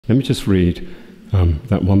Let me just read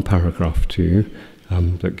that one paragraph to you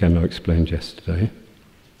that Geno explained yesterday.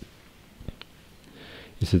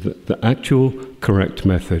 He said that the actual correct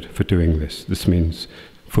method for doing this means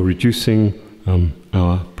for reducing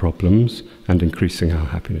our problems and increasing our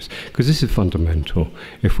happiness. Because this is fundamental.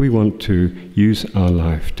 If we want to use our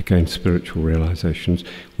life to gain spiritual realizations,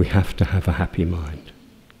 we have to have a happy mind.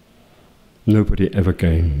 Nobody ever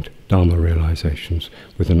gained Dharma realizations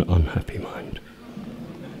with an unhappy mind.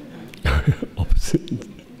 Opposite.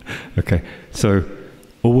 Okay, so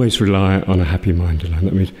always rely on a happy mind alone.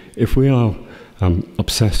 That means if we are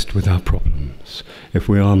obsessed with our problems, if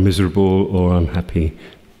we are miserable or unhappy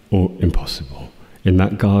or impossible, in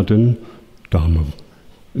that garden, Dharma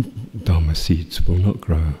seeds will not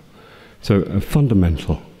grow. So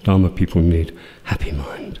fundamental, Dharma people need happy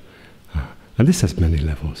mind. And this has many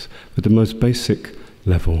levels, but the most basic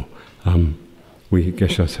level,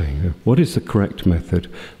 Geshe are saying, what is the correct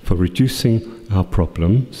method for reducing our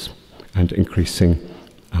problems and increasing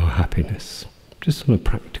our happiness? Just on a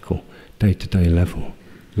practical, day-to-day level,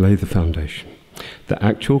 lay the foundation. The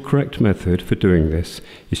actual correct method for doing this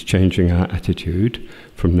is changing our attitude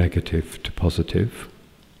from negative to positive.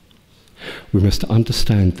 We must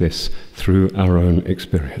understand this through our own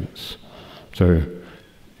experience. So,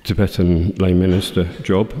 Tibetan lay minister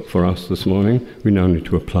job for us this morning, we now need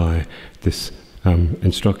to apply this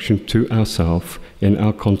instruction to ourselves in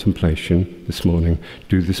our contemplation this morning.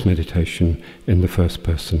 Do this meditation in the first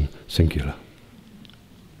person singular.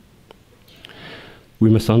 We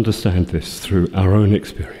must understand this through our own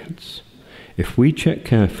experience. If we check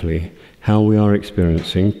carefully how we are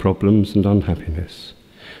experiencing problems and unhappiness,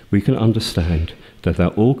 we can understand that they're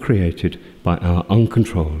all created by our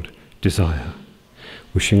uncontrolled desire,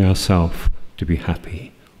 wishing ourselves to be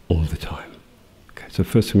happy all the time. Okay, so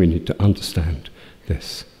first we need to understand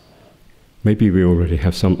this. Maybe we already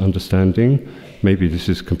have some understanding, maybe this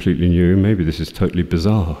is completely new, maybe this is totally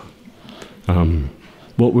bizarre.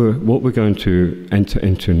 What we're going to enter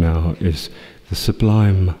into now is the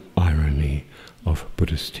sublime irony of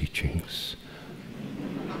Buddha's teachings.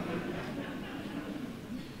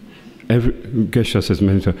 Geshe says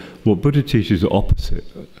many times, what Buddha teaches is the opposite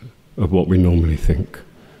of what we normally think.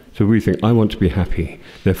 So we think, I want to be happy,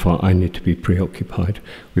 therefore I need to be preoccupied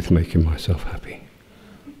with making myself happy.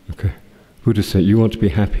 Okay? Buddha said, you want to be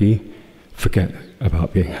happy, forget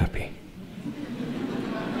about being happy.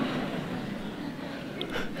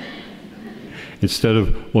 Instead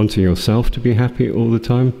of wanting yourself to be happy all the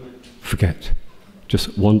time, forget.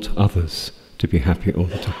 Just want others to be happy all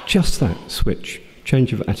the time. Just that switch,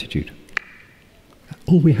 change of attitude.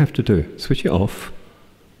 All we have to do, switch it off.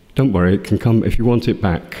 Don't worry, it can come, if you want it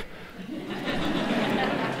back,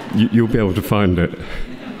 you'll be able to find it.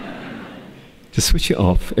 Just switch it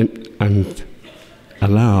off and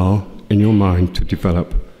allow in your mind to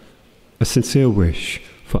develop a sincere wish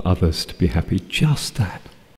for others to be happy. Just that.